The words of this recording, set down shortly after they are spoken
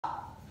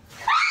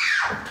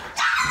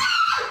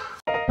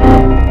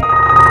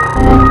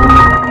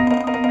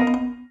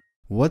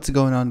What's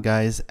going on,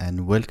 guys,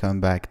 and welcome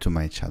back to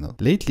my channel.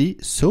 Lately,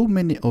 so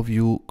many of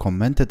you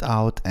commented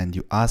out and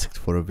you asked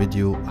for a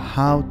video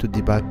how to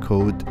debug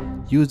code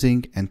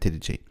using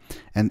Intellij.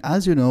 And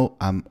as you know,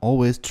 I'm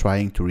always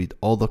trying to read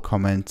all the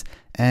comments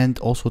and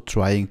also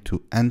trying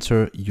to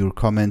answer your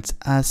comments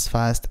as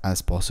fast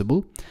as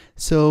possible.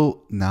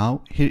 So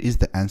now here is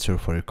the answer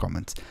for your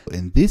comments.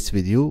 In this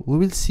video, we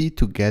will see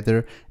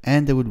together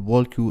and I will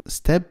walk you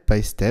step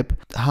by step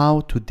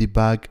how to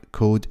debug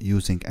code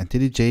using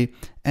Intellij,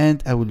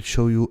 and I will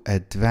show you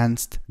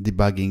advanced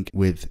debugging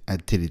with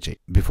Intellij.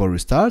 Before we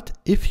start,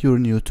 if you're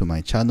new to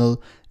my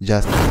channel,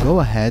 just go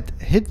ahead,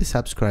 hit the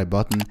subscribe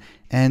button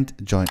and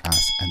join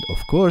us. And of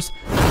course,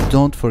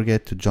 don't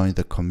forget to join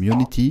the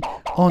community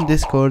on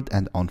Discord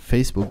and on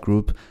Facebook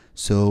group,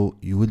 so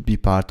you will be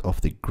part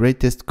of the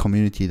greatest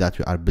community that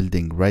we are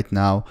building right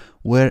now,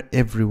 where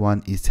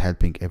everyone is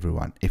helping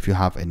everyone. If you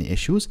have any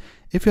issues,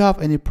 if you have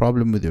any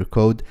problem with your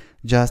code,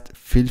 just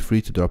feel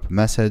free to drop a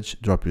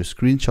message, drop your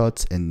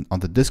screenshots on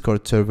the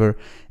Discord server,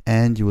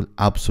 and you will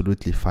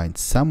absolutely find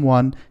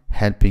someone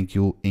helping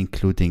you,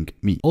 including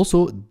me.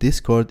 Also,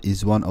 Discord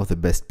is one of the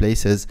best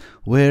places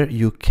where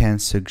you can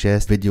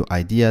suggest video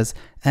ideas,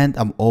 and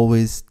I'm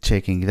always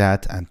checking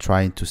that and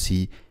trying to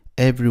see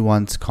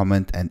everyone's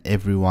comment and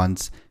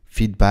everyone's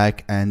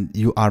feedback, and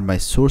you are my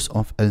source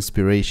of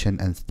inspiration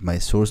and my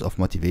source of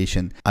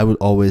motivation. I will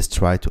always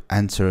try to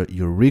answer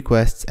your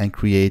requests and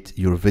create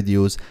your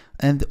videos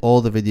and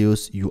all the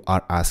videos you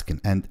are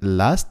asking. And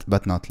last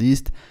but not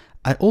least,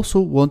 I also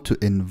want to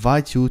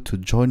invite you to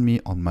join me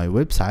on my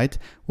website,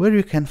 where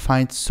you can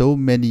find so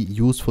many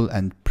useful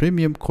and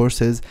premium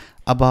courses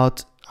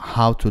about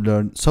how to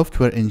learn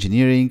software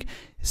engineering,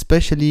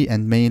 especially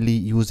and mainly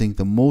using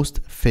the most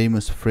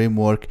famous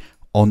framework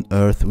on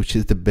earth, which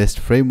is the best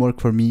framework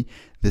for me,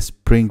 the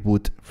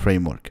springboot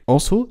framework.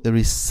 Also, there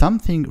is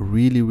something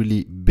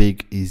really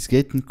big is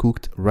getting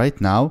cooked right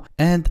now,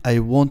 and I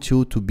want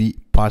you to be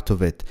part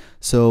of it.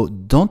 So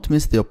don't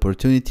miss the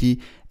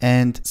opportunity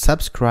and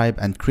subscribe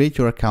and create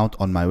your account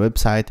on my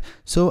website,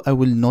 so I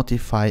will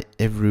notify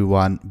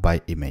everyone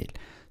by email.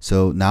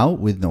 So now,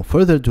 with no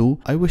further ado,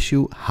 I wish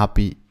you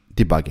happy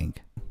debugging.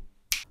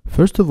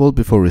 First of all,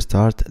 before we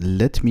start,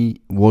 let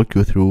me walk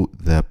you through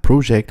the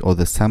project or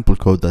the sample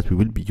code that we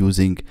will be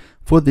using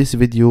for this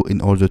video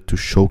in order to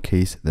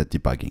showcase the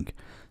debugging.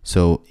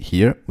 So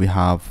here we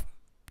have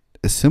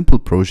a simple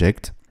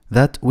project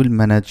that will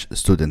manage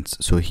students.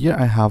 So here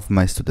I have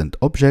my student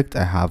object,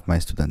 I have my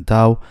student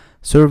DAO,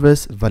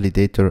 service,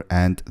 validator,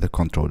 and the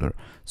controller.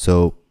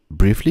 So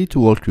briefly to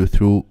walk you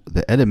through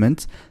the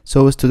elements,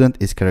 so a student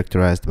is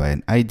characterized by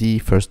an ID,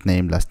 first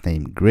name, last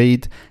name,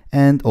 grade,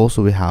 and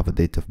also we have a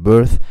date of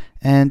birth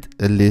and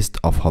a list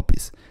of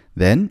hobbies.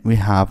 Then we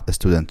have a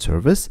student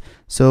service.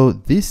 So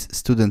this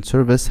student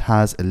service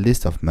has a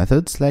list of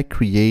methods like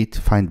create,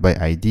 find by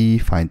ID,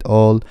 find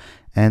all,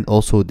 and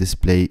also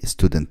display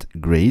student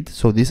grade.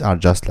 So these are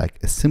just like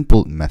a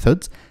simple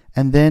methods.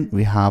 And then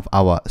we have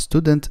our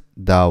student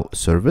DAO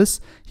service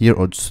here,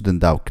 or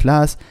student DAO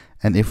class.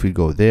 And if we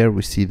go there,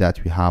 we see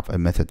that we have a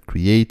method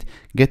create,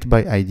 get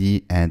by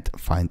ID, and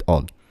find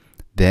all.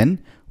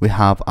 Then we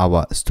have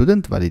our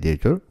student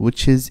validator,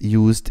 which is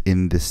used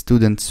in the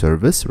student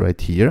service right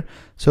here.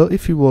 So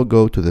if you will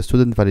go to the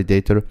student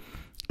validator,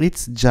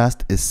 it's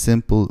just a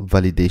simple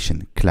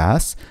validation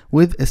class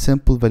with a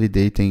simple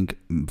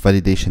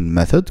validation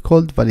method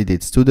called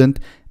validate student,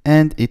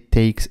 and it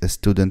takes a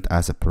student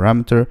as a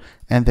parameter,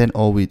 and then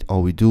all we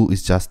do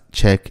is just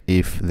check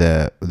if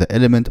the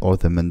element or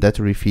the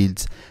mandatory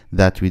fields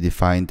that we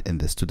defined in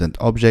the student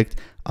object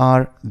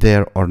are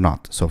there or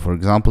not. So for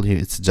example, here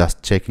it's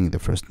just checking the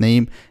first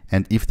name,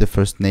 and if the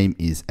first name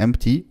is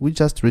empty, we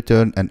just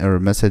return an error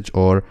message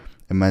or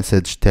a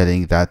message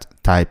telling that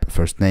type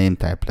first name,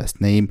 type last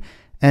name,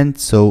 and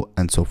so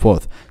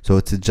forth. So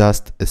it's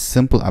just a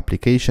simple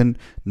application.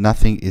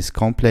 Nothing is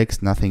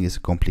complex, nothing is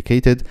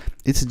complicated.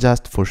 It's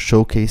just for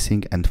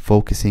showcasing and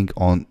focusing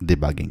on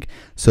debugging.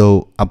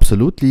 So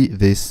absolutely,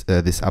 this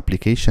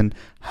application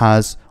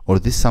has, or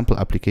this sample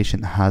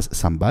application has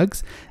some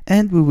bugs,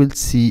 and we will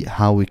see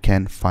how we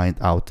can find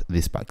out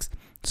these bugs.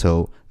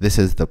 So this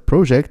is the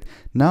project.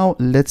 Now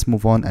let's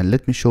move on and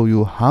let me show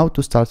you how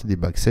to start a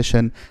debug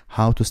session,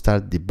 how to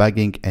start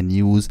debugging and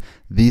use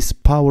this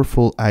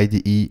powerful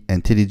IDE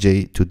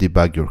Intellij to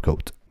debug your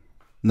code.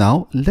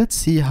 Now let's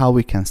see how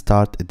we can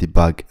start a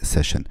debug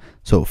session.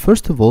 So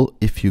first of all,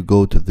 if you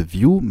go to the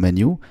view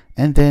menu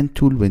and then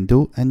tool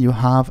window, and you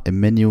have a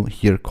menu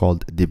here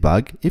called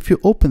debug, if you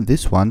open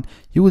this one,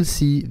 you will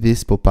see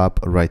this pop up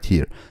right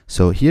here.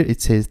 So here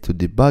it says to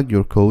debug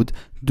your code,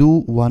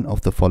 do one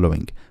of the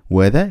following: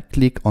 whether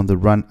click on the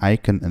run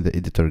icon in the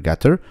editor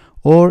getter,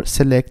 or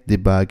select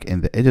debug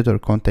in the editor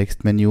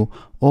context menu,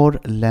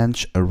 or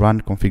launch a run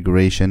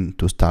configuration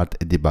to start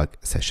a debug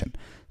session.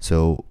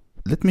 So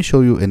let me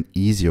show you an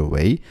easier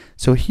way.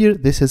 So here,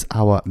 this is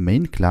our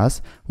main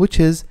class, which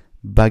is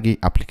buggy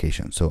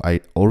application. So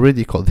I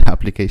already called the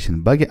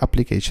application buggy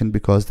application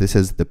because this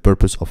is the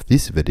purpose of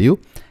this video.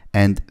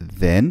 And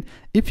then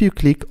if you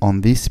click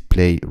on this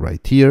play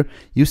right here,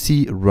 you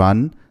see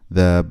run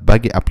the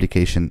buggy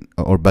application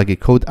or buggy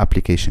code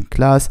application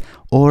class,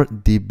 or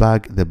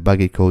debug the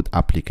buggy code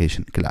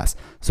application class.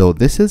 So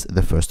this is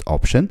the first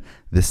option.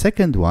 The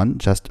second one,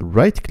 just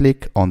right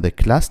click on the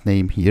class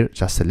name here,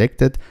 just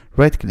select it,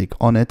 right click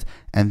on it,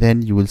 and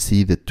then you will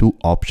see the two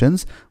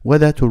options,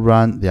 whether to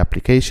run the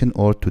application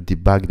or to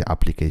debug the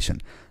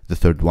application. The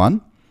third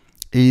one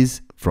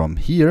is from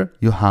here,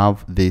 you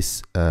have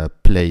this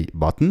play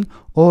button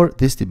or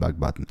this debug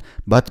button.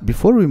 But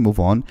before we move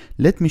on,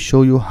 let me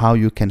show you how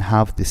you can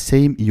have the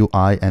same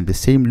UI and the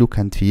same look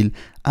and feel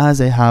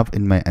as I have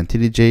in my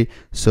IntelliJ.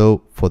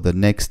 So for the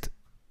next,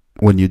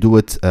 when you do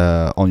it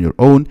on your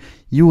own,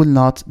 you will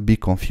not be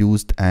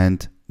confused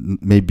and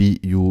maybe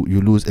you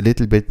lose a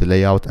little bit the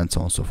layout and so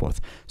on and so forth.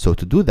 So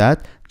to do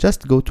that,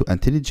 just go to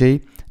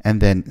IntelliJ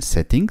and then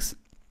settings.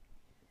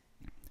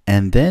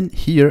 And then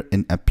here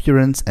in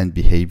appearance and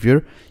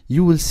behavior,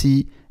 you will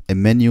see a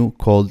menu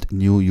called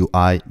new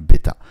UI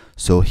beta.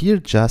 So here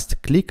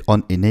just click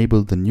on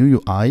enable the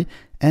new UI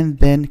and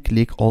then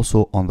click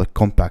also on the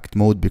compact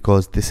mode,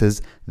 because this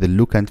is the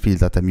look and feel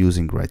that I'm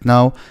using right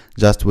now.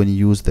 Just when you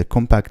use the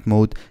compact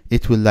mode,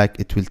 it will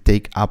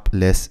take up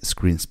less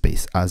screen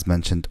space as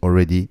mentioned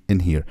already in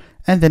here.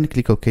 And then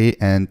click OK,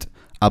 and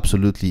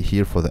absolutely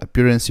here for the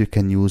appearance, you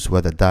can use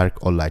whether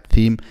dark or light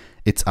theme.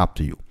 It's up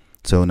to you.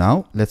 So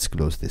now let's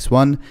close this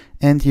one,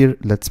 and here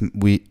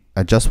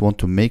I just want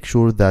to make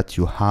sure that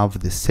you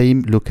have the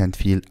same look and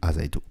feel as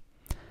I do.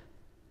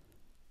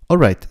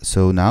 Alright,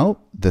 so now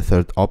the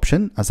third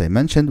option, as I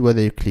mentioned,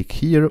 whether you click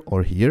here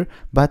or here,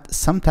 but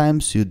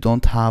sometimes you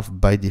don't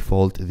have by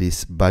default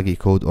this buggy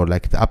code or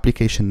like the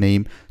application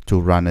name to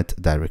run it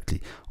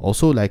directly.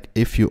 Also, like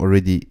if you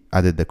already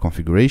added the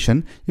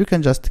configuration, you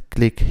can just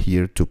click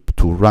here to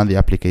run the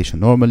application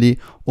normally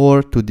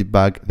or to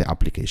debug the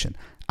application.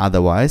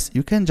 Otherwise,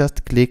 you can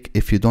just click,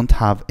 if you don't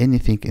have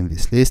anything in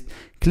this list,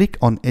 click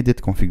on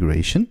edit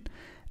configuration,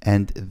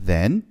 and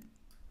then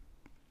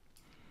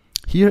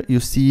here you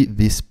see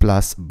this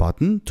plus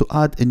button to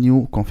add a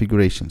new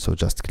configuration. So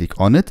just click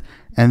on it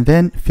and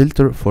then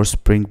filter for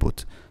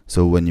springboot.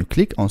 So when you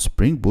click on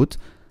springboot,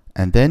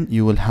 and then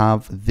you will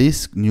have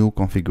this new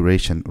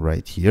configuration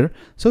right here.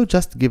 So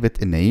just give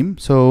it a name.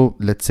 So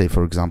let's say,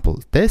 for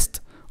example,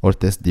 test or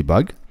test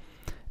debug.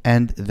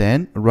 And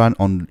then run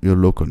on your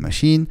local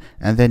machine,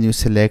 and then you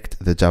select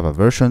the Java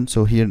version.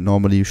 So here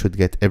normally you should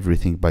get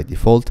everything by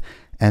default,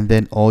 and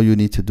then all you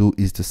need to do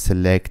is to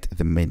select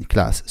the main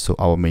class. So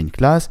our main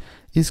class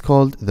is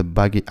called the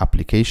buggy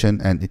application,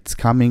 and it's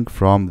coming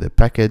from the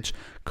package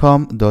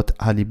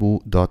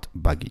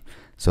com.halibu.buggy.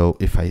 So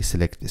if I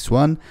select this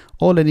one,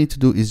 all I need to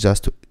do is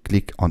just to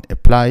click on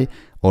apply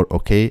or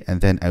OK,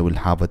 and then I will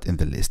have it in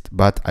the list.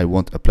 But I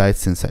won't apply it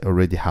since I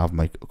already have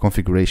my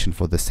configuration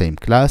for the same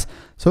class.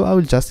 So I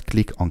will just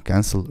click on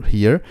cancel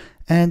here,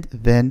 and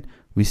then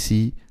we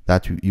see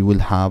that you will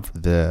have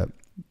the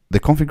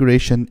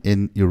configuration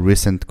in your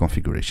recent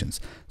configurations.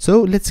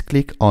 So let's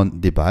click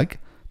on debug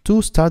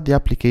to start the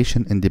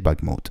application in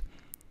debug mode.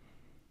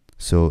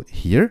 So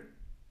here,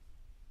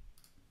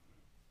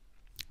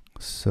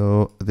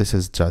 so this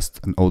is just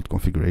an old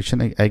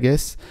configuration, I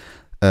guess.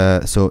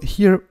 So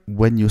here,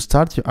 when you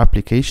start your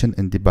application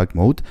in debug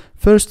mode,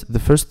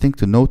 the first thing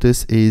to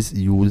notice is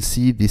you will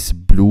see this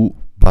blue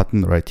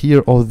button right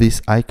here, or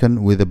this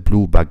icon with a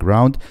blue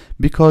background,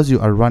 because you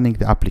are running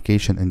the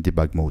application in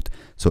debug mode.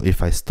 So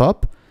if I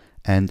stop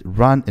and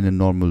run in a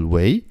normal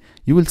way,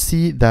 you will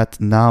see that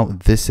now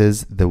this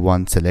is the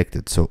one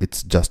selected. So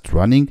it's just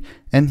running,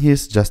 and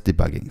here's just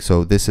debugging.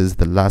 So this is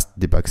the last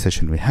debug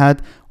session we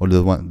had, or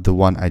the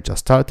one I just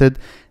started,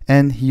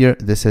 and here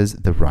this is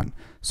the run.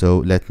 So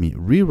let me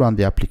rerun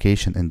the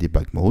application in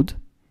debug mode.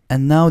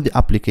 And now the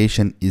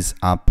application is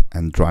up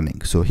and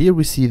running. So here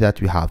we see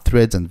that we have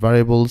threads and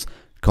variables,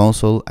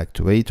 console,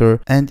 actuator,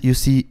 and you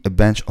see a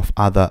bunch of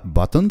other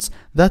buttons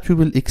that we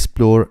will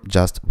explore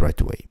just right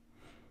away.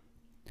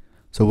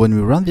 So when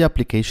we run the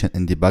application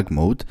in debug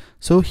mode,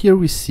 so here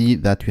we see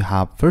that we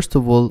have, first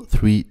of all,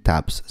 3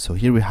 tabs. So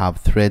here we have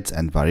threads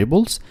and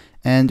variables,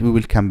 and we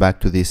will come back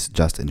to this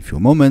just in a few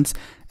moments.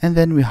 And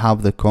then we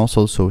have the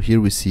console. So here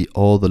we see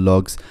all the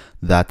logs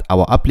that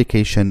our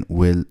application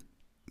will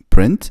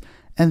print.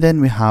 And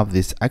then we have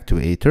this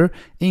actuator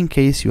in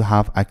case you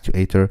have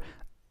actuator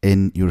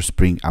in your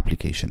Spring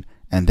application.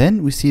 And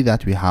then we see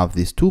that we have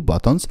these 2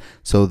 buttons.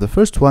 So the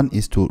first one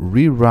is to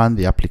rerun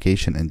the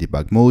application in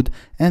debug mode,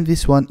 and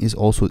this one is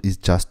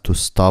just to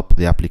stop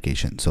the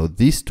application. So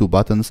these 2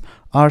 buttons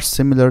are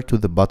similar to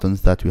the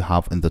buttons that we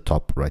have in the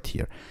top right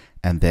here.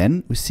 And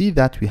then we see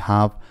that we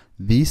have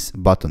these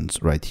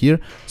buttons right here.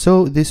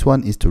 So this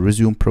one is to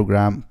resume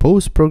program,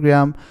 pause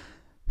program,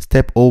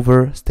 step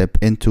over, step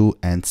into,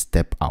 and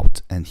step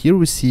out. And here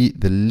we see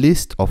the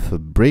list of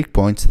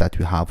breakpoints that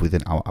we have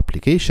within our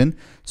application.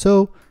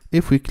 So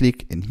if we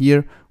click in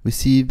here, we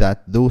see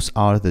that those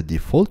are the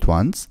default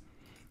ones.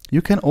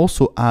 You can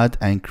also add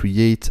and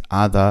create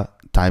other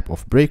type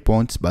of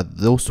breakpoints, but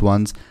those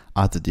ones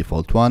are the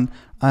default one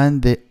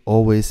and they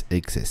always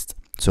exist.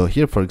 So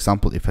here, for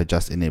example, if I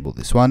just enable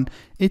this one,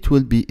 it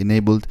will be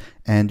enabled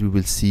and we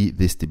will see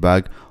this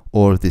debug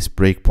or this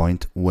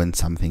breakpoint when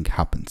something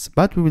happens,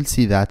 but we will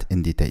see that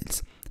in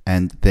details.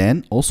 And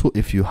then also,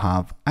 if you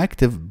have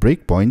active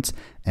breakpoints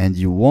and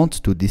you want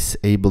to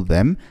disable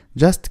them,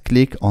 just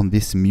click on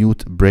this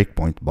mute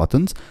breakpoint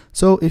buttons.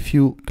 So if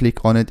you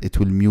click on it, it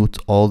will mute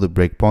all the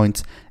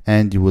breakpoints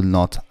and you will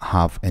not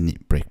have any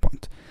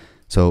breakpoint.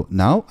 So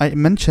now I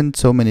mentioned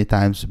so many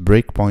times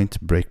breakpoint,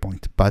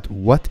 but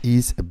what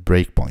is a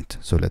breakpoint?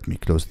 So let me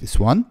close this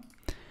one.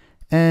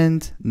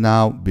 And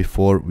now,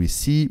 before we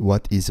see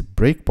what is a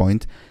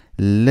breakpoint,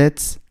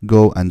 let's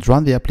go and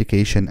run the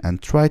application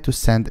and try to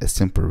send a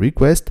simple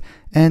request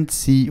and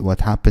see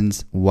what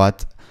happens,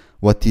 what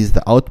is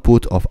the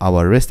output of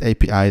our REST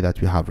API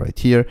that we have right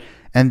here.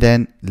 And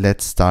then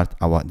let's start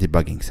our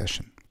debugging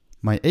session.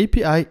 My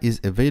API is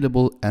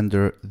available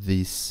under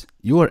this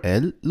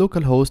URL,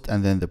 localhost,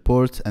 and then the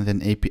port, and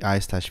then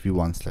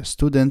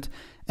API/v1/student,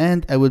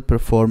 and I will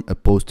perform a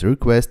post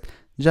request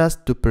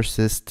just to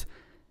persist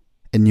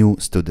a new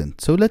student.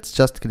 So let's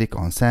just click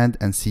on send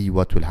and see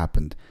what will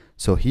happen.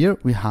 So here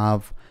we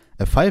have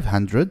a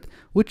 500,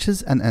 which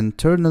is an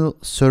internal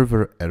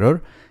server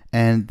error.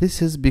 And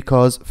this is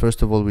because,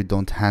 first of all, we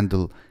don't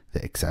handle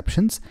the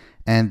exceptions.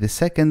 And the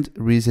second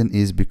reason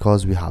is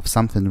because we have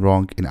something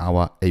wrong in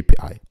our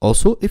API.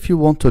 Also, if you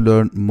want to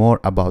learn more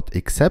about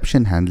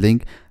exception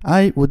handling,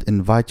 I would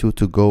invite you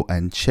to go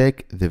and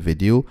check the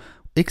video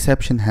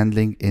exception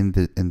handling in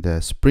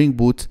the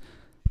springboot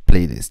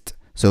playlist.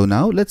 So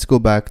now let's go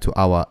back to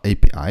our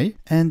API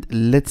and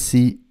let's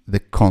see the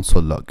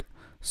console log.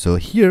 So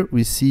here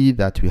we see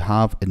that we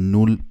have a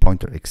null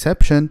pointer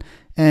exception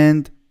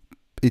and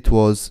it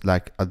was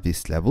like at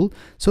this level.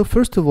 So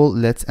first of all,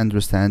 let's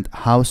understand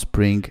how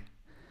Spring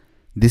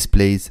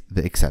displays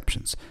the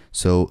exceptions.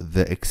 So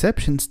the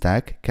exception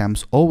stack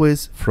comes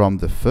always from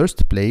the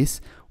first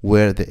place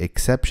where the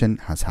exception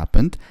has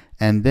happened,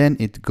 and then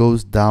it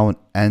goes down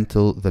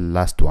until the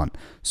last one.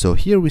 So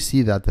here we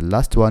see that the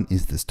last one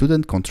is the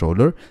student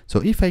controller.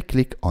 So if I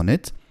click on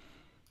it,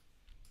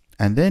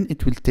 and then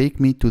it will take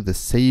me to the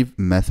save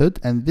method,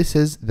 and this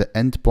is the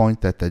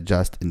endpoint that I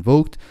just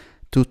invoked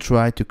to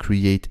try to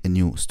create a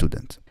new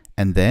student.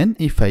 And then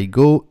if I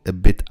go a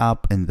bit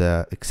up in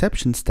the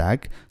exception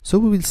stack, so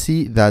we will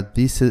see that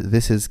this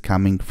is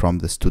coming from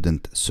the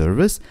student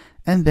service,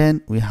 and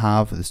then we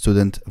have the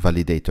student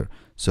validator.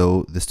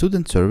 So the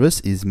student service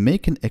is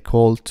making a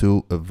call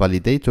to a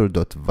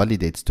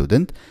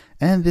validator.validateStudent,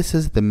 and this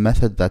is the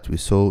method that we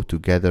saw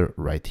together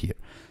right here.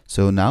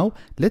 So now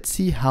let's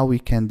see how we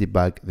can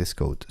debug this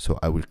code. So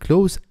I will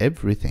close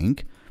everything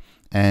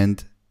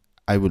and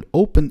I will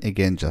open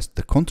again just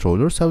the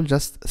controller. So I will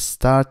just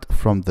start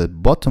from the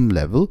bottom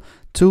level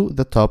to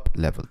the top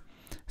level.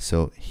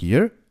 So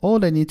here,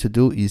 all I need to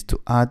do is to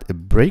add a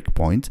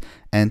breakpoint,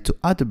 and to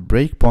add a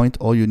breakpoint,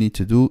 all you need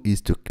to do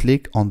is to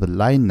click on the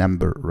line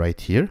number right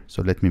here.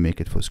 So let me make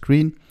it full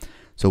screen.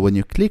 So when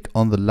you click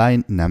on the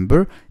line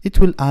number, it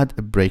will add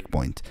a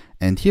breakpoint.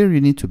 And here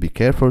you need to be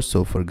careful.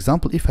 So for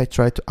example, if I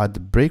try to add the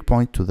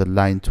breakpoint to the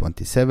line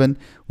 27,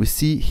 we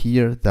see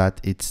here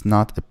that it's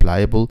not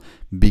applicable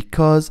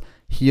because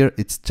here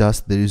it's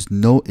just, there is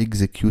no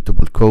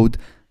executable code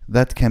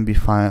that can be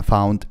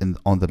found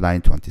on the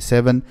line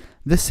 27.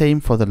 The same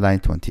for the line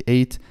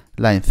 28,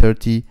 line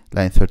 30,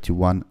 line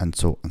 31, and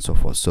so on and so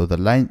forth. So the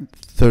line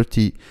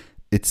 30,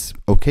 it's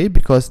okay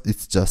because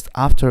it's just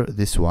after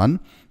this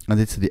one, and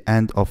it's the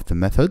end of the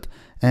method.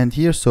 And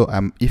here, so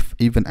if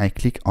even I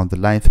click on the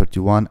line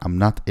 31, I'm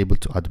not able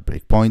to add a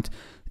breakpoint.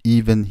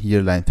 Even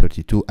here, line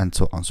 32, and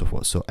so on and so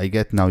forth. So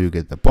now you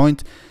get the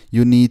point.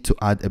 You need to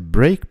add a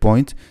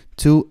breakpoint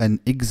to an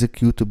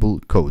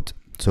executable code.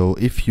 So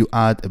if you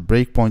add a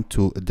breakpoint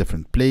to a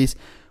different place,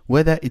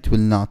 whether it will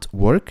not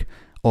work,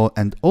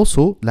 and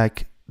also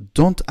like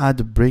don't add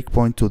a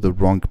breakpoint to the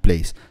wrong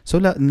place. So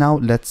now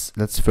let's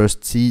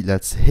first see,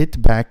 let's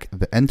hit back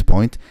the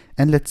endpoint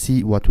and let's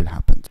see what will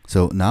happen.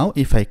 So now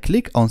if I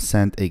click on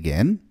send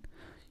again,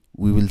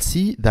 we will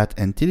see that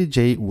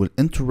IntelliJ will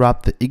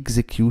interrupt the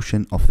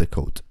execution of the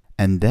code,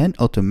 and then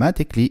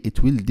automatically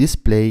it will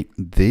display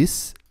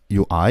this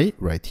UI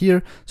right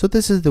here. So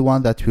this is the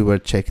one that we were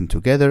checking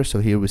together. So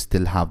here we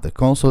still have the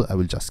console. I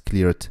will just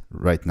clear it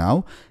right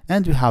now,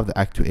 and we have the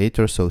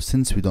actuator. So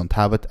since we don't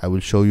have it, I will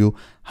show you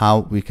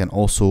how we can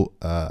also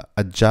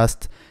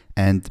adjust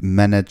and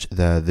manage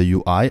the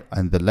UI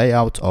and the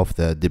layout of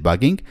the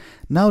debugging.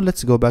 Now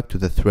let's go back to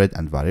the thread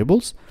and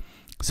variables.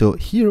 So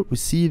here we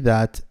see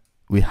that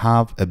we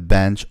have a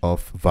bunch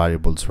of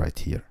variables right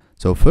here.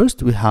 So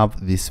first we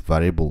have this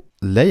variable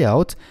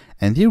layout,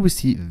 and here we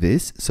see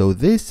this. So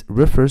this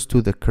refers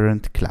to the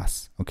current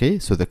class. Okay,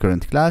 so the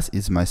current class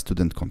is my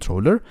student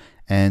controller,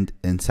 and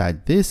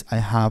inside this I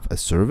have a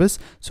service.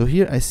 So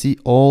here I see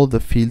all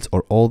the fields,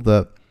 or all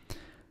the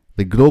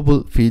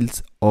global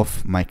fields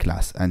of my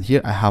class, and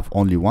here I have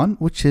only one,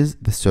 which is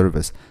the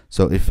service.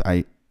 So if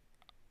I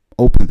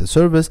open the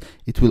service,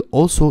 it will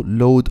also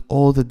load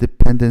all the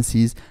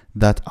dependencies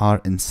that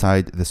are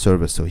inside the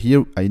service. So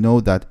here I know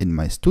that in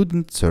my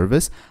student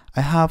service,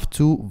 I have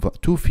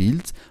two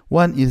fields.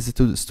 One is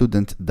the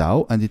student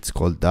DAO, and it's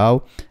called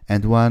DAO,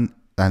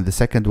 and the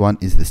second one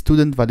is the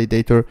student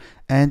validator,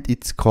 and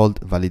it's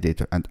called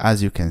validator. And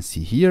as you can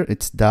see here,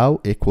 it's DAO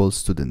equals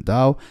student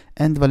DAO,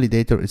 and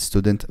validator is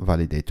student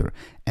validator.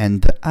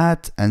 And the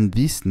 @ and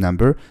this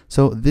number,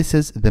 so this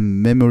is the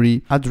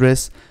memory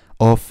address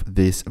of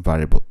this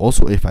variable.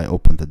 Also, if I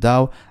open the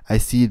DAO, I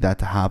see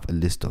that I have a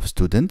list of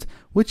student,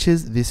 which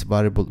is this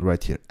variable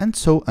right here, and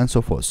so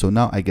forth. So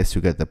now I guess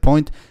you get the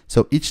point.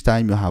 So each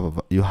time you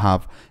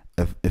have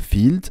a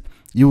field,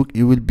 you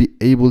will be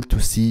able to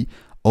see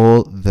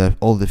all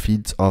the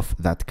fields of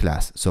that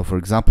class. So for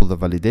example, the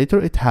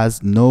validator, it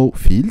has no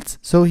fields,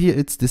 so here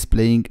it's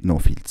displaying no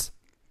fields.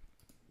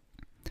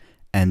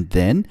 And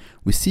then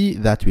we see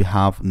that we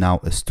have now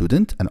a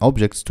student, an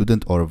object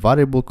student, or a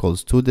variable called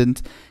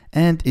student,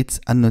 and it's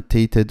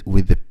annotated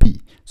with the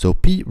P. So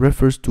P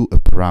refers to a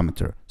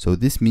parameter. So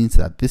this means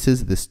that this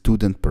is the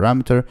student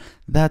parameter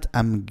that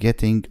I'm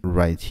getting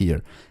right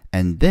here.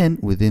 And then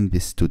within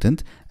this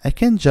student, I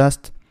can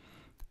just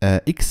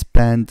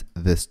expand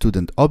the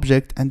student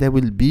object, and I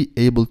will be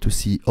able to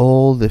see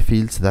all the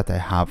fields that I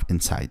have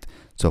inside.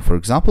 So for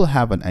example, I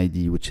have an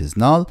ID which is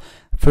null,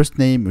 first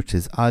name which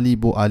is Ali,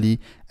 Bo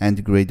Ali,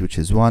 and grade which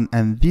is 1,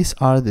 and these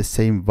are the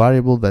same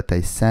variable that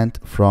I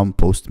sent from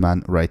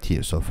Postman right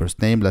here. So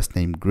first name, last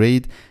name,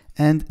 grade,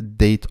 and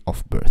date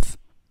of birth.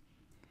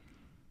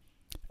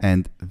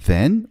 And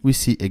then we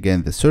see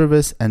again the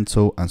service, and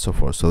so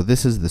forth. So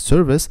this is the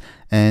service,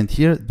 and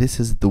here this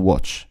is the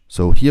watch.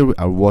 So here we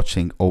are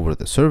watching over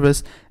the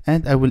service,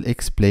 and I will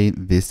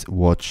explain this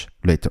watch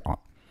later on.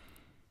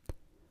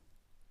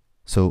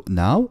 So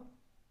now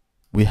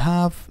we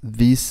have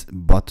these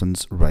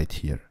buttons right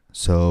here.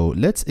 So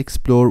let's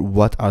explore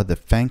what are the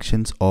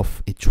functions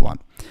of each one.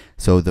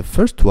 So the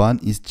first one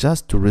is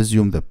just to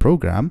resume the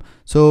program.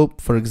 So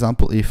for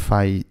example, if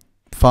I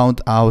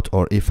found out,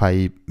 or if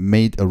I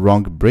made a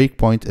wrong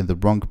breakpoint in the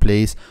wrong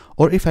place,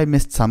 or if I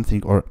missed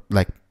something, or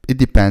like, it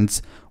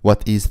depends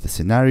what is the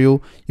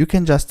scenario, you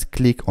can just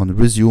click on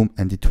resume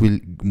and it will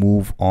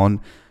move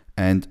on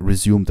and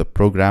resume the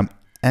program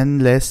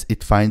unless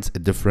it finds a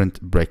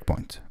different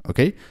breakpoint.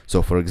 Okay,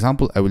 so for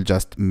example, I will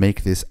just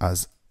make this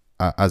as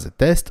a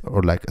test,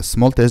 or like a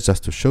small test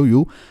just to show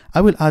you.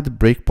 I will add a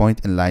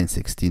breakpoint in line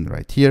 16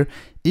 right here.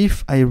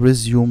 If I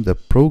resume the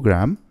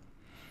program,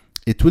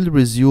 it will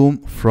resume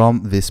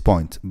from this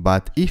point,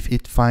 but if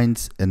it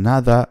finds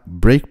another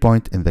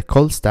breakpoint in the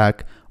call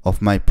stack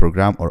of my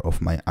program or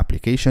of my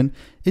application,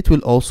 it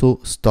will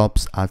also stop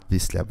at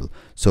this level.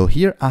 So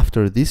here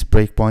after this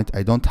breakpoint,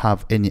 I don't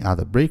have any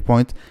other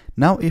breakpoint.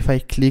 Now if I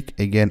click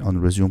again on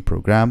resume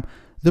program,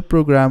 the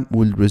program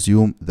will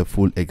resume the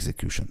full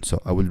execution.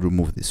 So I will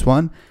remove this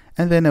one,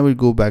 and then I will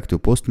go back to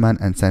Postman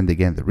and send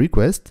again the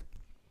request.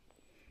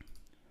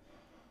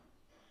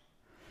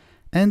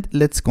 And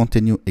let's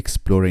continue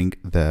exploring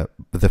the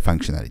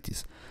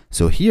functionalities.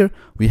 So here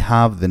we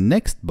have the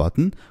next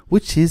button,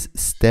 which is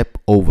step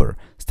over.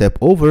 Step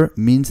over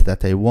means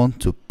that I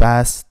want to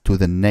pass to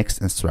the next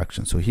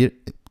instruction. So here,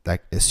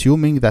 like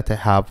assuming that I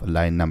have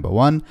line number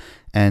 1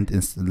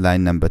 and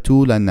line number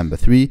 2, line number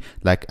 3,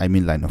 like I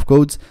mean line of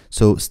codes.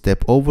 So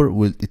step over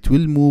will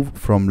move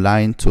from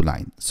line to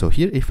line. So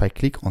here, if I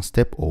click on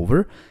step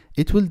over,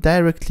 it will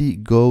directly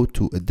go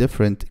to a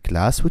different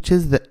class, which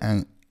is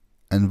the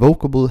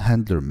invocable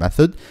handler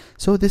method.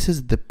 So this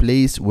is the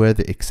place where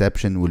the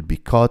exception will be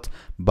caught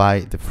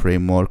by the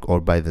framework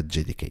or by the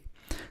JDK.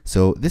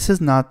 So this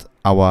is not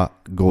our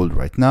goal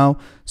right now.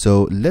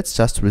 So let's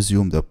just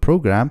resume the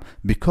program,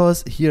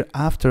 because here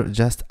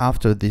just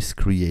after this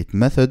create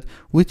method,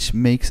 which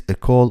makes a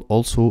call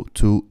also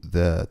to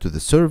the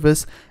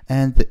service,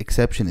 and the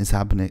exception is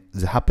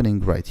happening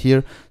right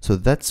here. So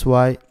that's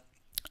why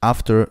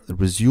after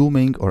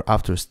resuming, or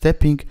after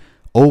stepping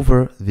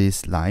over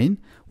this line,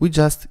 we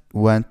just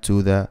went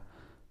to the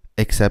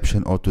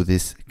exception or to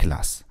this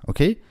class.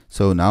 Okay,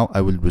 so now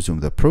I will resume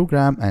the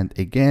program, and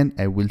again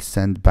I will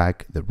send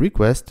back the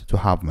request to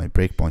have my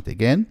breakpoint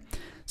again.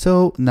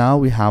 So now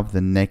we have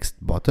the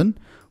next button,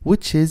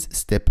 which is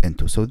step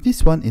into. So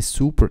this one is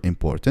super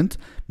important,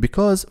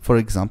 because for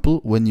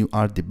example, when you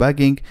are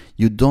debugging,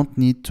 you don't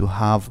need to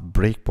have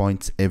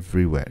breakpoints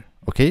everywhere.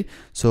 Okay,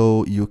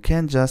 so you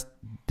can just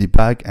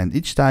debug, and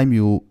each time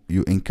you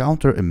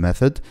encounter a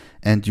method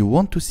and you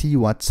want to see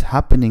what's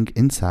happening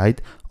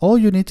inside, all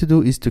you need to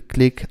do is to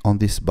click on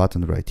this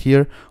button right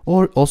here,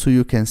 or also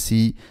you can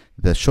see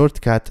the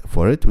shortcut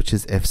for it, which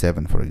is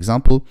F7 for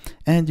example,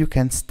 and you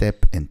can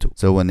step into.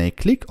 So when I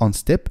click on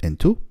step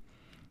into,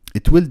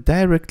 it will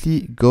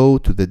directly go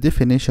to the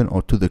definition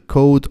or to the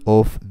code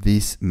of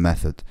this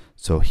method.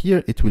 So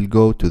here it will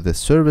go to the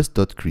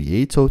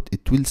service.create, so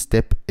it will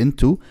step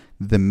into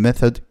the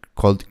method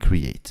called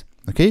create.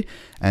 Okay,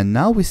 and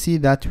now we see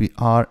that we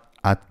are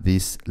at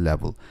this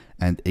level,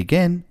 and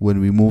again when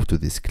we move to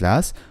this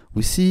class,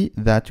 we see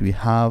that we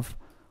have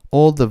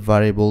all the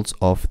variables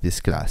of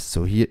this class.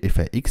 So here, if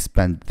I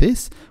expand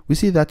this, we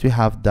see that we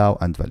have DAO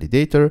and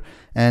validator,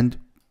 and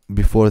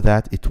before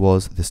that it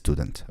was the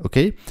student.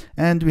 Okay,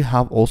 and we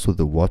have also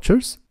the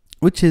watchers,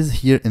 which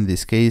is here in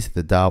this case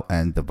the DAO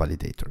and the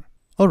validator.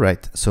 All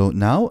right, so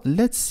now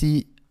let's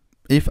see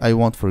if I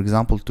want, for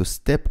example, to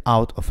step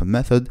out of a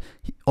method.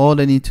 All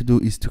I need to do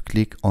is to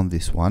click on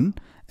this one,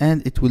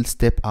 and it will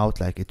step out,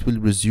 like it will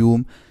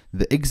resume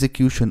the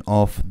execution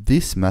of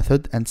this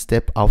method and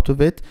step out of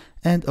it.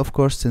 And of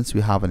course, since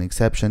we have an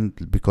exception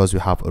because we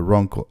have a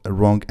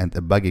wrong and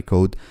a buggy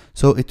code,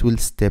 so it will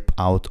step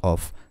out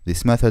of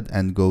this method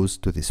and goes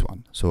to this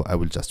one. So I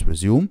will just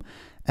resume.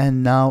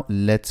 And now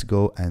let's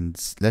go and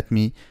let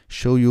me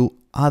show you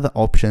other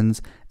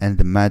options and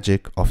the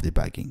magic of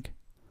debugging.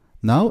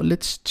 Now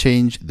let's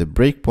change the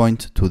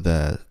breakpoint to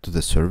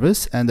the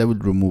service, and I will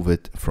remove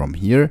it from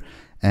here,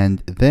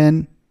 and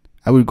then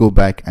I will go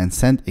back and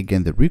send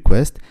again the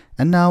request.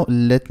 And now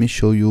let me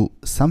show you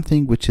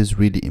something which is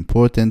really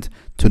important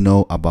to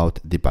know about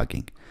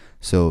debugging.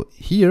 So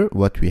here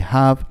what we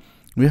have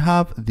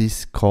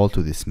this call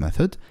to this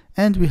method,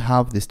 and we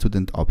have the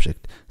student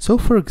object. So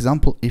for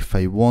example, if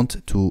I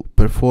want to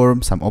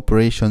perform some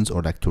operations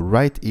or like to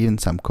write even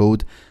some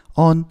code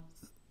on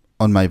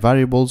my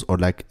variables, or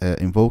like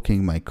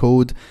invoking my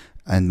code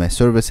and my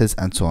services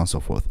and so on and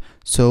so forth.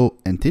 So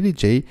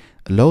IntelliJ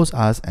allows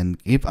us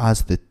and give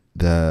us the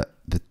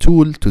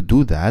tool to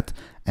do that.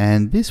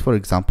 And this, for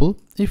example,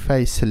 if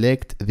I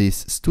select this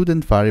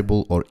student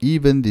variable or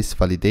even this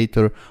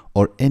validator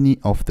or any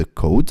of the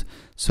code,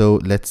 so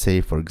let's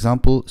say for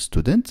example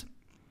student,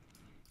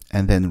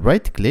 and then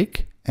right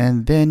click,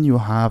 and then you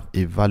have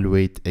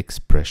evaluate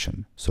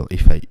expression. So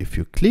if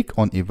you click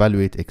on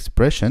evaluate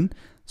expression,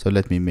 so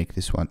let me make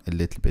this one a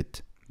little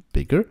bit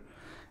bigger,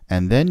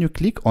 and then you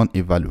click on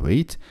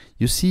evaluate,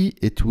 you see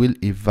it will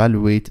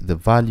evaluate the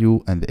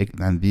value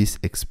and this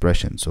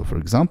expression. So for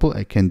example,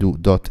 I can do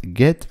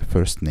 .get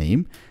first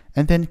name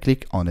and then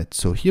click on it.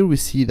 So here we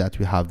see that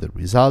we have the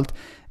result,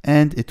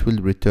 and it will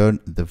return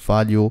the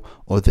value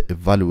or the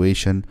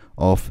evaluation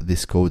of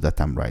this code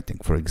that I'm writing.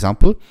 For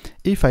example,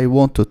 if I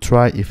want to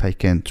try if I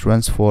can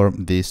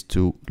transform this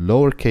to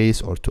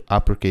lowercase or to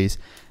uppercase,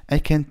 I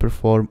can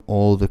perform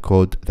all the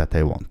code that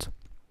I want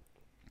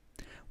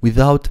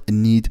without a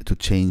need to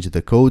change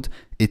the code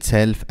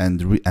itself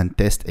and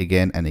test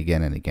again and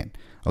again and again.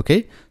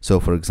 Okay, so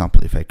for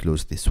example, if I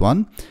close this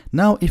one,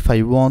 now if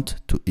I want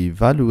to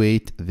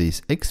evaluate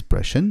this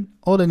expression,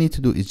 all I need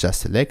to do is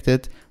just select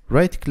it,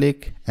 right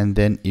click, and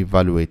then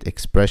evaluate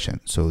expression.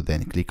 So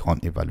then click on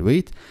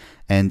evaluate,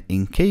 and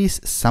in case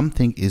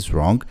something is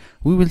wrong,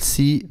 we will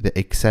see the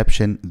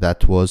exception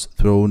that was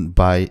thrown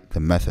by the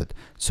method.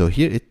 So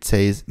here it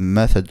says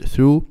method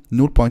through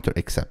null pointer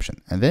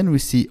exception, and then we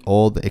see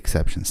all the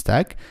exception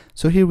stack.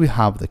 So here we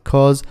have the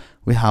cause,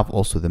 we have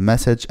also the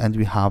message, and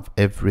we have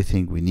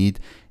everything we need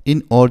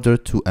in order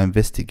to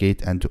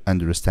investigate and to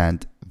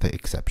understand the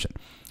exception.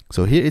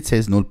 So here it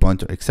says null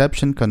pointer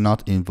exception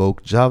cannot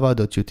invoke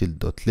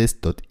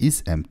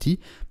java.util.list.isEmpty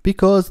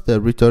because the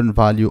return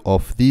value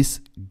of this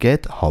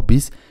get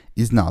hobbies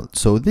is null.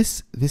 So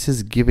this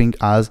is giving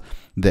us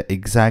the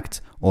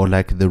exact or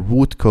like the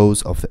root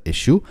cause of the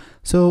issue.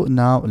 So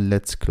now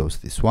let's close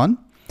this one.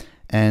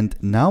 And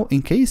now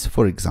in case,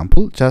 for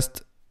example,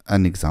 just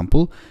an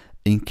example,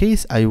 in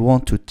case I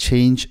want to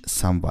change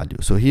some value.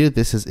 So here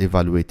this is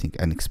evaluating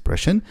an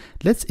expression.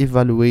 Let's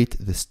evaluate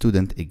the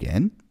student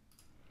again.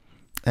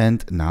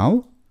 And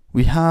now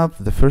we have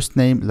the first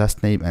name,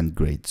 last name, and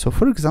grade. So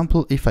for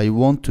example, if I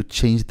want to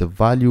change the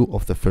value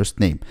of the first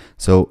name,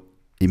 so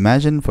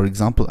imagine, for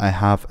example, I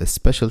have a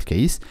special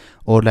case,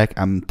 or like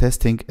I'm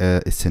testing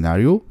a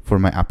scenario for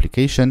my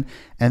application,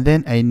 and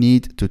then I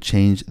need to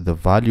change the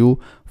value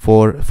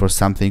for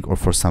something or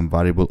for some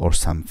variable or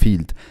some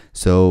field.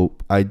 So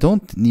I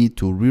don't need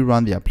to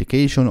rerun the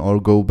application or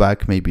go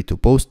back maybe to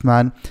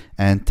Postman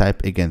and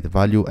type again the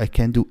value. I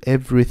can do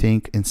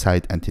everything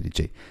inside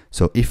IntelliJ.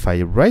 So if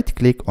I right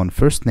click on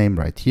first name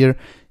right here,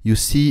 you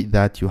see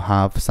that you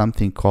have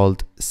something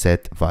called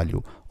set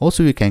value.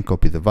 Also, you can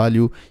copy the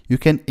value, you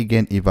can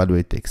again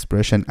evaluate the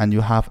expression, and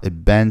you have a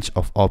bunch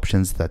of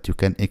options that you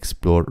can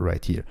explore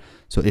right here.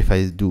 So if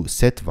I do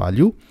set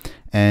value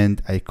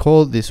and I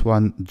call this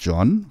one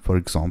John, for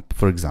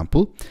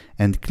example,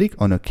 and click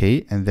on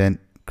OK and then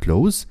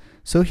close.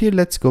 So here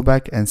let's go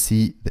back and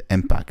see the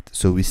impact.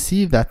 So we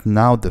see that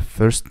now the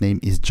first name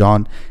is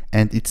John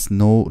and it's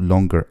no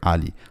longer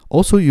Ali.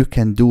 Also, you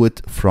can do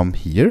it from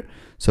here.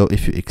 So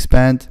if you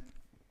expand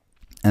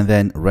and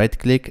then right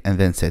click and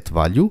then set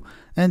value,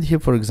 and here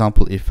for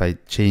example if I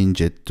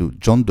change it to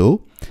John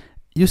Doe,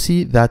 you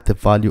see that the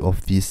value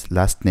of this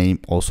last name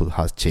also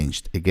has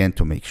changed. Again,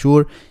 to make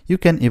sure, you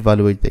can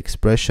evaluate the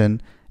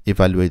expression,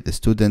 evaluate the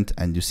student,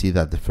 and you see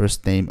that the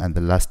first name and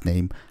the last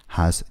name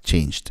has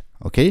changed.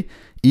 Okay,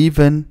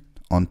 even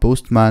on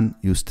Postman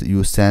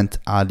you sent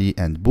Ali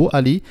and Bo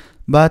Ali,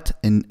 but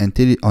on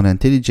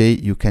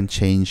IntelliJ you can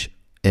change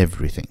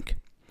everything.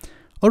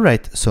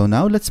 Alright, so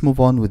now let's move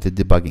on with the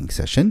debugging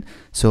session.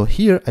 So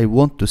here I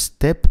want to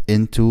step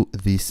into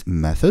this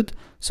method.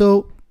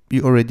 So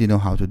you already know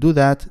how to do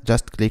that.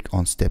 Just click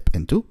on step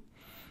into.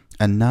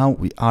 And now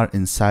we are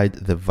inside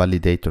the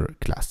validator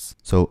class.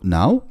 So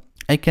now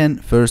I can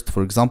first,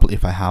 for example,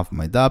 if I have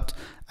my doubt,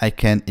 I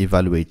can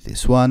evaluate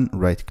this one,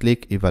 right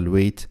click,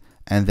 evaluate,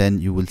 and then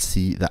you will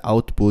see the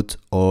output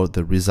or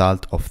the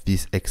result of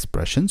this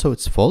expression. So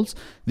it's false.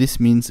 This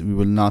means we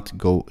will not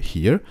go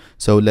here.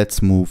 So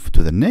let's move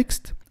to the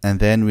next. And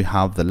then we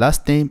have the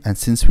last name. And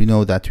since we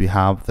know that we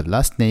have the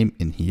last name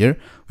in here,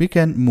 we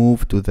can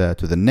move to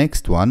the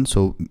next one.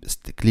 So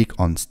click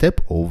on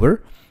step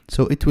over.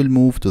 So it will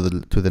move to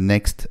the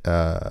next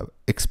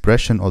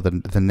expression or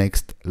the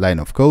next line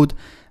of code.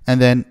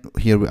 And then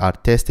here we are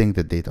testing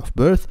the date of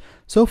birth.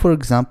 So for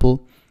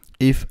example,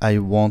 if I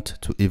want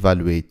to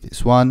evaluate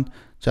this one,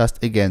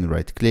 just again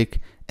right click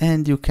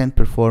and you can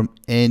perform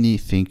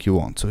anything you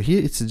want. So here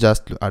it's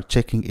just are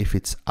checking if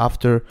it's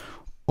after,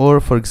 or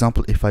for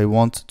example, if I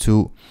want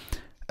to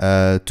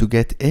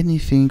get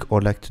anything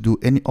or like to do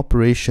any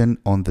operation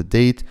on the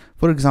date,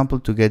 for example,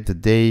 to get the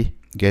day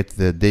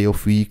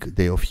of week,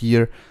 day of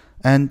year,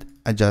 and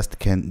I just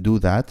can do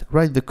that,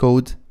 write the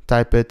code,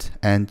 type it,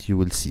 and you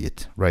will see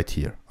it right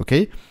here.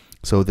 Okay.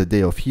 So the day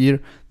of year,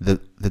 the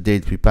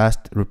date we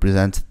passed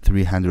represents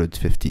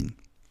 315.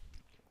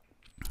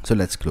 So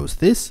let's close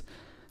this.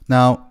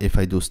 Now, if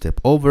I do step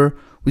over,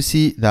 we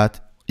see that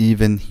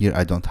even here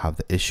I don't have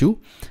the issue.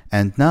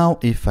 And now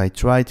if I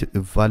try to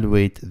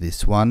evaluate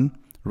this one,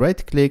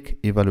 right click,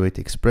 evaluate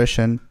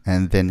expression,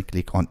 and then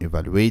click on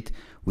evaluate,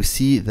 we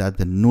see that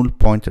the null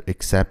pointer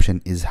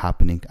exception is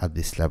happening at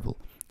this level.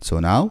 So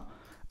now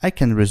I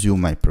can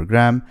resume my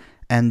program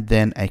and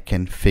then I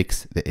can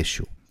fix the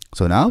issue.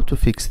 So now to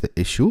fix the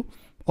issue,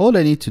 all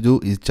I need to do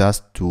is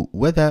just to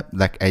whether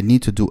like I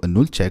need to do a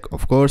null check,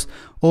 of course,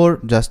 or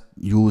just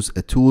use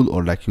a tool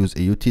or like use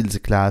a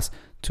utils class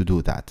to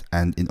do that.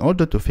 And in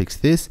order to fix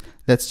this,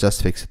 let's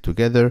just fix it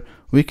together.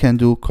 We can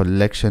do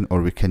collection,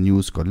 or we can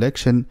use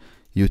collection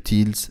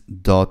utils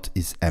dot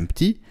is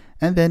empty,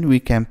 and then we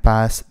can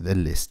pass the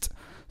list.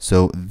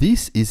 So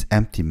this is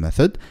empty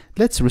method.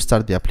 Let's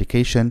restart the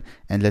application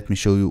and let me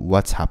show you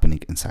what's happening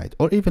inside,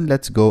 or even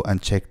let's go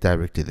and check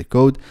directly the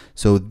code.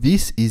 So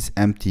this is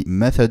empty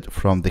method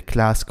from the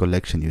class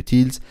collection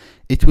utils.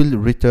 It will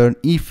return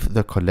if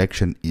the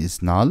collection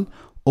is null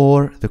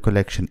or the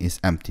collection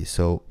is empty.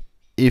 So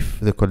if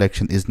the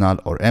collection is null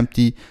or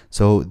empty,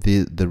 so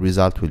the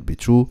result will be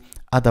true.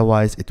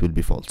 Otherwise it will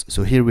be false.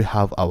 So here we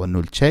have our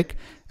null check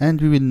and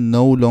we will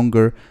no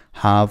longer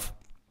have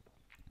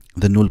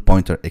the null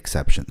pointer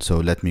exception. So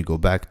let me go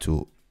back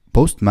to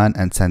Postman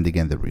and send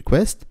again the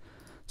request.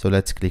 So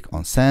let's click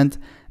on send,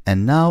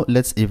 and now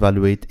let's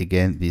evaluate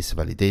again this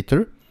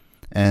validator.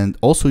 And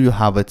also you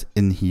have it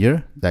in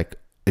here, like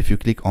if you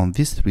click on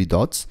these three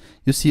dots,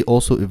 you see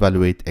also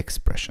evaluate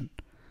expression.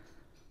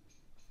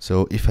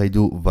 So if I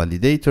do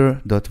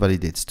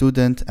validator.validate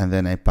student and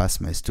then I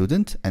pass my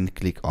student and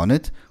click on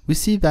it, we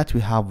see that we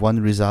have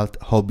one result,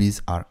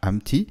 hobbies are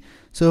empty.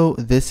 So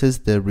this is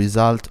the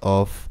result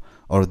of,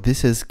 or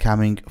this is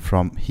coming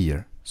from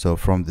here. So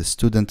from the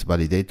student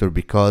validator,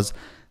 because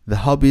the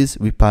hobbies,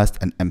 we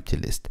passed an empty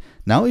list.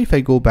 Now, if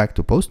I go back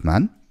to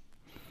Postman,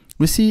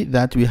 we see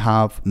that we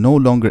have no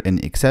longer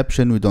any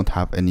exception. We don't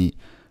have any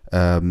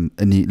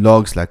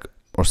logs like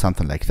or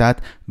something like that,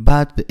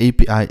 but the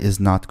API is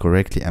not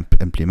correctly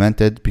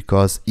implemented,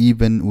 because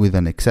even with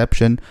an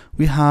exception,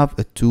 we have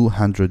a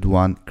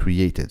 201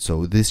 created.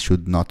 So this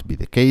should not be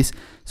the case.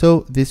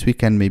 So this we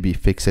can maybe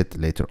fix it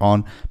later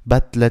on,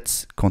 but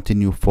let's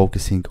continue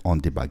focusing on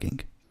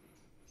debugging.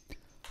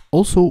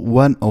 Also,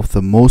 one of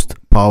the most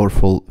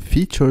powerful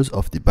features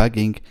of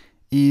debugging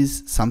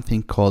is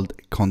something called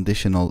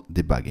conditional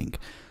debugging.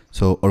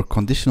 So, or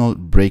conditional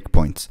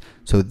breakpoints.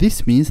 So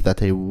this means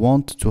that I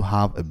want to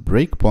have a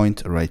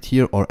breakpoint right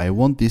here, or I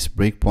want this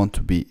breakpoint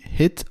to be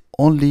hit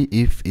only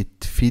if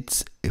it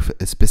fits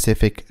a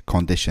specific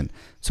condition.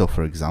 So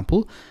for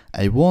example,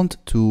 I want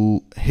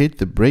to hit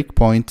the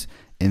breakpoint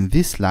in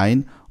this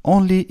line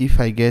only if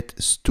I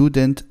get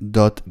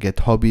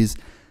student.getHobbies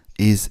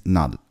is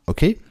null.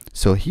 Okay.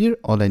 So here,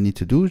 all I need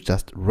to do is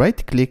just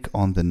right click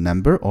on the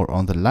number or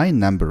on the line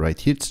number right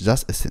here. It's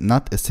just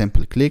not a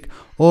simple click,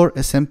 or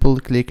a simple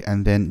click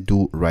and then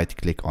do right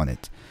click on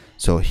it.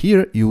 So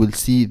here you will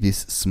see this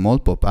small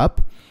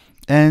pop-up,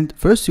 and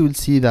first you will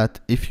see that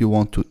if you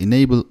want to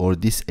enable or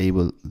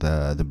disable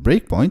the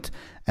breakpoint,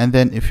 and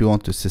then if you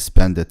want to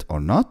suspend it or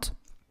not.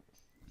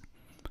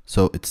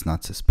 So it's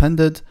not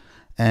suspended,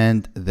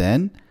 and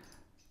then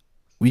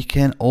we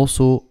can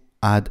also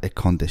add a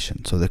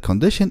condition. So the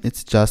condition,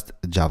 it's just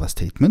a Java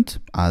statement,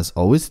 as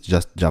always,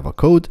 just Java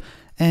code.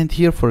 And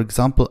here, for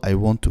example, I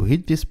want to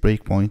hit this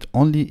breakpoint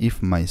only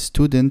if my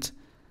student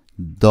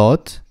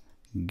dot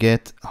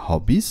get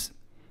hobbies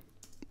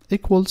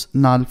equals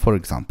null, for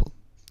example.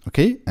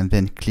 Okay, and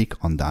then click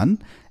on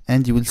done,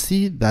 and you will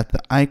see that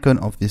the icon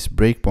of this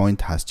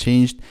breakpoint has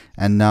changed,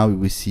 and now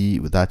we see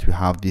that we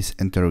have this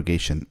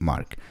interrogation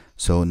mark.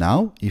 So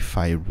now if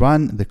I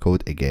run the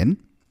code again,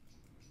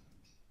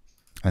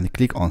 and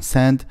click on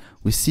send,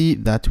 we see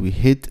that we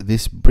hit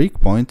this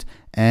breakpoint,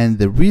 and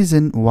the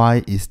reason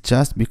why is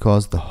just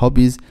because the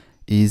hobbies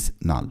is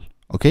null,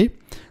 okay,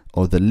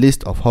 or the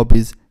list of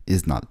hobbies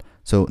is null.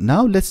 So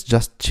now let's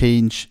just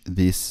change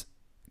this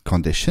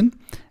condition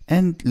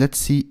and let's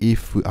see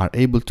if we are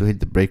able to hit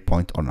the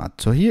breakpoint or not.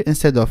 So here,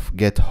 instead of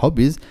get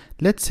hobbies,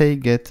 let's say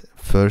get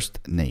first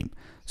name.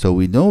 So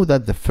we know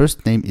that the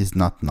first name is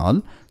not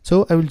null,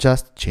 so I will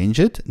just change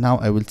it. Now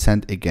I will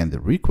send again the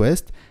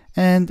request,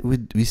 and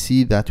we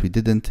see that we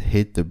didn't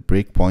hit the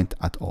breakpoint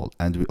at all,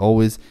 and we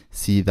always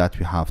see that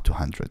we have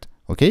 200.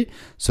 Okay,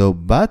 so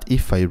but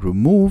if I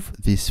remove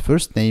this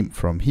first name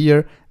from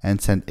here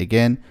and send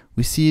again,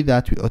 we see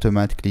that we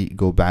automatically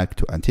go back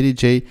to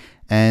IntelliJ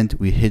and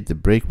we hit the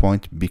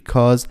breakpoint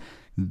because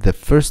the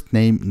first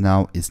name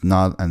now is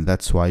null, and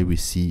that's why we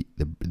see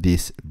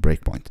this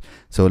breakpoint.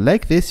 So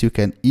like this, you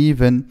can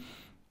even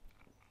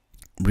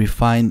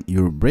refine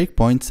your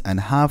breakpoints and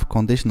have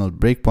conditional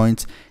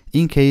breakpoints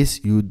in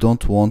case you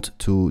don't want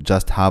to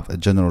just have a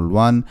general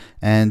one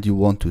and you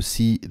want to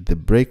see the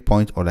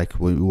breakpoint, or like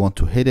when you want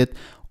to hit it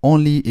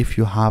only if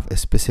you have a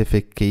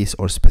specific case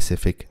or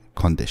specific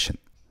condition.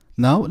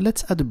 Now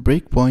let's add a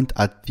breakpoint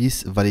at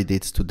this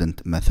validate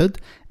student method,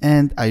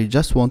 and I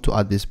just want to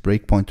add this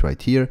breakpoint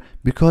right here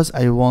because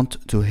I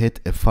want to hit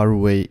a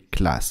faraway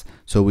class.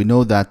 So we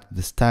know that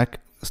the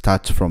stack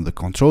starts from the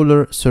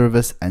controller,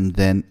 service, and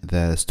then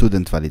the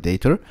student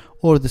validator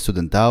or the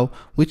student DAO,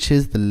 which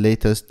is the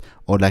latest,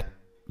 or like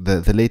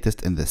the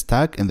latest in the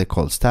stack, in the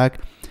call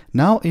stack.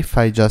 Now if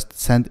I just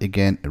send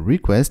again a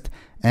request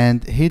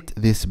and hit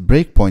this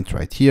breakpoint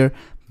right here,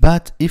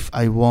 but if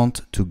I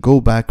want to go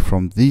back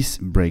from this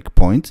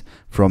breakpoint,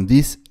 from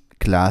this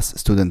class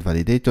student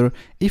validator,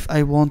 if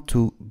I want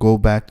to go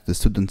back to the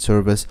student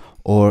service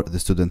or the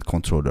student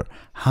controller,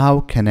 how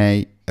can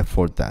I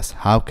afford this?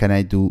 How can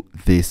I do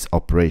this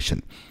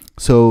operation?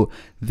 So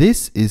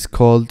this is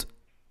called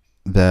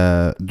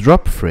the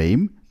drop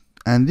frame,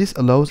 and this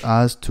allows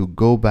us to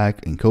go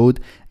back in code,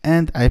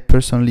 and I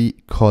personally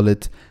call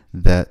it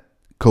the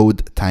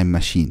code time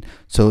machine.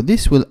 So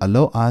this will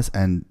allow us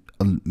and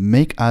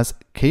make us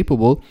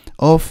capable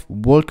of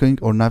walking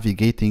or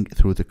navigating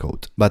through the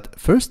code. But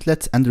first,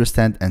 let's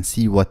understand and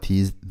see what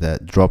is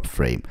the drop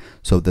frame.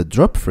 So the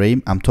drop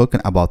frame, I'm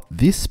talking about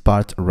this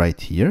part right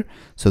here.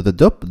 So the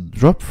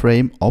drop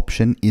frame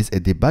option is a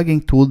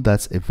debugging tool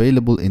that's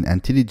available in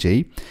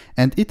IntelliJ,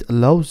 and it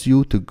allows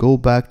you to go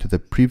back to the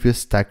previous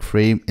stack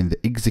frame in the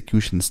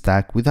execution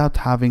stack without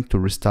having to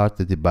restart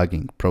the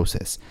debugging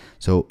process.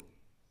 So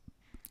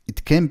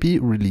it can be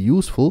really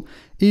useful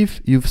if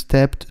you've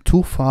stepped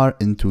too far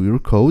into your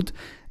code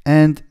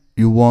and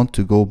you want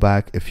to go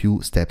back a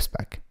few steps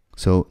back.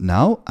 So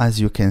now,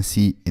 as you can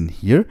see in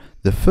here,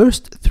 the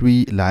first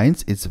 3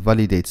 lines is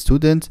validate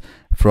student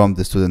from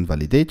the student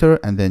validator,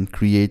 and then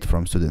create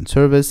from student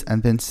service,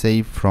 and then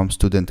save from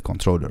student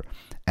controller.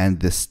 And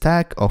the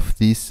stack of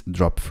this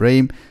drop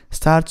frame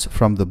starts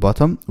from the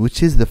bottom,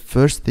 which is the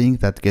first thing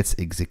that gets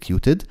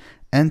executed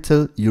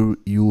until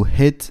you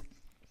hit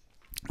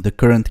the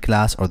current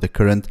class or the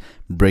current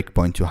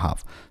breakpoint you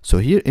have. So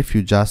here, if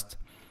you just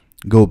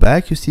go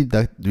back, you see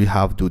that we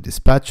have do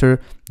dispatcher,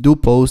 do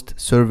post,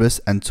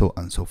 service, and so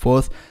on and so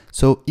forth.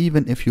 So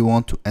even if you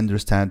want to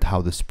understand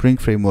how the Spring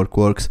framework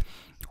works,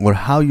 or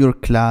how your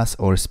class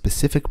or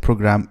specific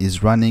program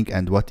is running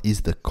and what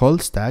is the call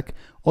stack,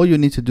 all you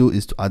need to do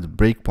is to add a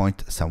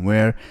breakpoint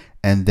somewhere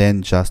and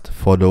then just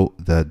follow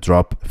the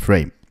drop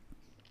frame.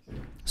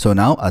 So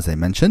now, as I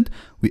mentioned,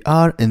 we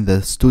are in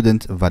the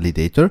student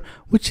validator,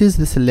 which is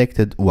the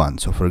selected one.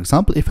 So for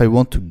example, if I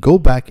want to go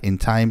back in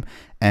time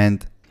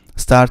and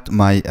start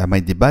my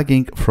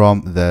debugging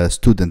from the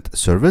student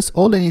service,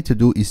 all I need to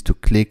do is to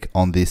click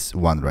on this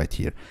one right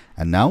here.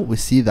 And now we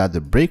see that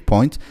the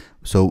breakpoint,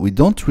 so we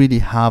don't really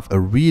have a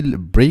real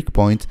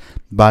breakpoint,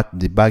 but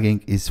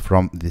debugging is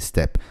from this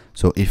step.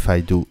 So if I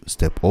do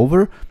step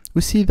over,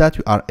 we see that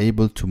we are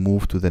able to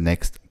move to the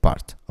next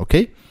part.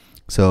 Okay,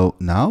 so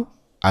now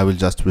I will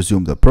just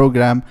resume the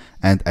program,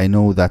 and I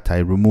know that I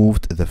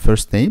removed the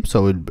first name,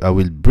 so I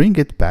will bring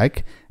it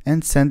back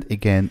and send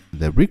again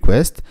the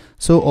request.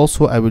 So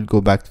also I will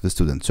go back to the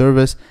student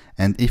service,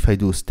 and if I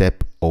do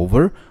step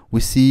over, we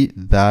see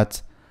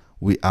that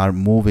we are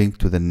moving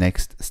to the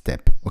next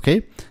step.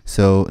 Okay,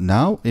 so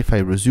now if I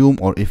resume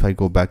or if I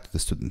go back to the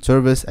student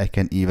service, I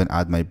can even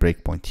add my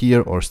breakpoint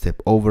here or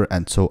step over,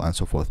 and so on and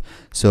so forth.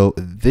 So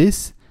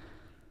this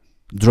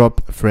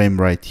drop frame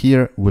right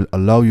here will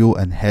allow you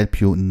and help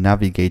you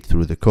navigate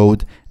through the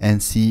code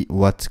and see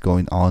what's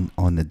going on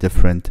a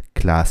different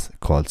class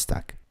call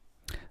stack.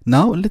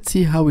 Now let's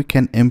see how we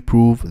can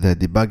improve the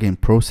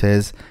debugging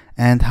process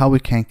and how we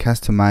can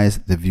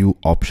customize the view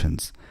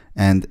options.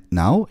 And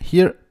now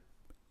here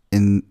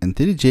in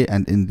IntelliJ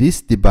and in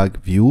this debug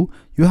view,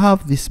 you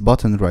have this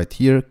button right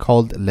here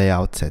called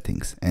layout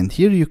settings, and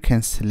here you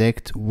can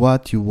select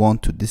what you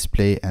want to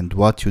display and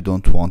what you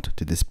don't want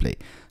to display.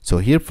 So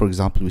here, for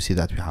example, we see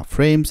that we have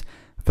frames,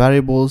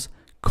 variables,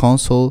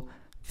 console,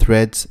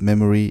 threads,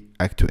 memory,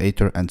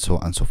 actuator, and so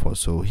on and so forth.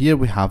 So here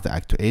we have the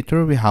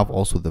actuator, we have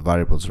also the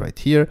variables right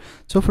here.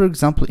 So for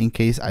example, in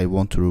case I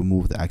want to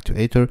remove the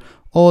actuator,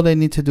 all I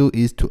need to do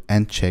is to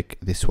uncheck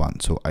this one.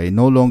 So I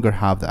no longer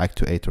have the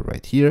actuator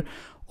right here.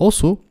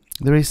 Also,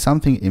 there is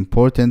something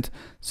important,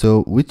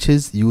 so which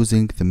is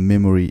using the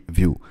memory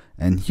view.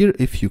 And here,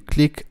 if you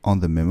click on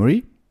the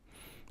memory,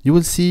 you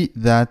will see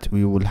that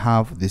we will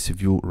have this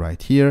view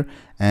right here.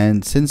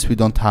 And since we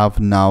don't have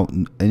now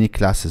any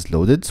classes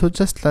loaded, so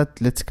just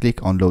let's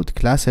click on load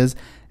classes,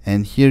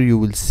 and here you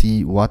will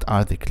see what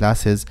are the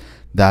classes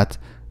that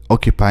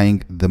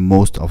occupying the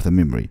most of the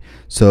memory.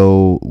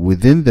 So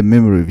within the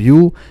memory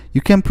view,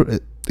 you can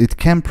it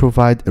can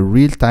provide a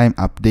real-time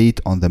update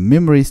on the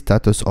memory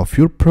status of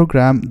your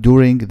program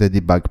during the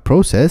debug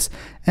process.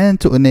 And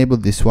to enable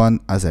this one,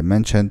 as I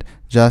mentioned,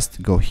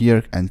 just go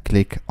here and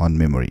click on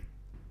memory.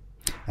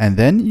 And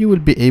then you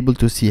will be able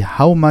to see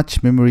how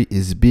much memory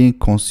is being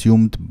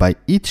consumed by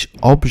each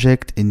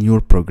object in your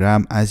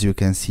program, as you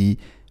can see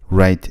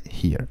right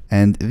here.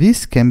 And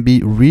this can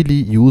be really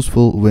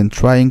useful when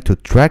trying to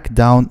track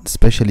down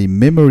especially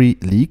memory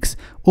leaks,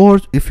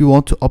 or if you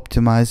want to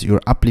optimize your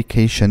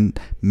application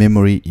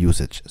memory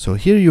usage. So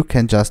here you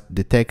can just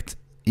detect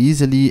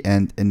easily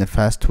and in a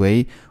fast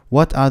way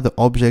what are the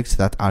objects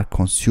that are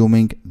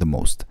consuming the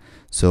most.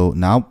 So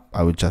now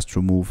I will just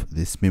remove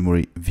this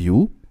memory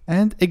view.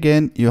 And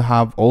again, you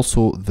have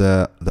also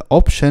the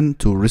option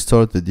to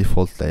restore the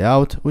default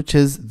layout, which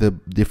is the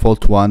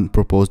default one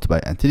proposed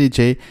by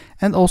Intellij.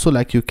 And also,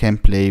 like, you can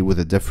play with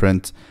the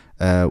different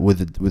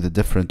with the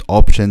different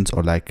options,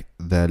 or like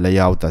the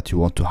layout that you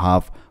want to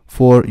have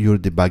for your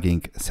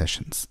debugging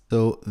sessions.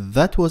 So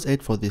that was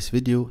it for this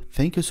video.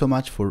 Thank you so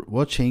much for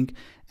watching.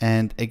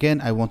 And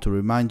again, I want to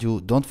remind you,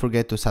 don't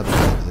forget to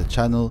subscribe to the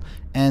channel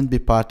and be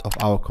part of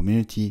our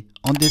community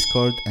on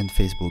Discord and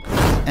Facebook.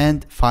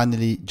 And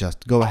finally,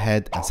 just go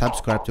ahead and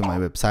subscribe to my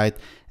website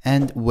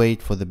and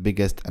wait for the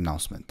biggest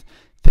announcement.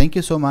 Thank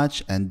you so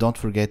much, and don't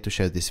forget to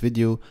share this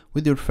video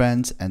with your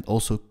friends, and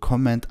also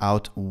comment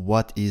out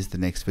what is the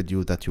next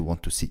video that you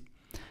want to see.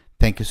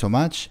 Thank you so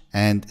much,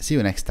 and see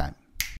you next time.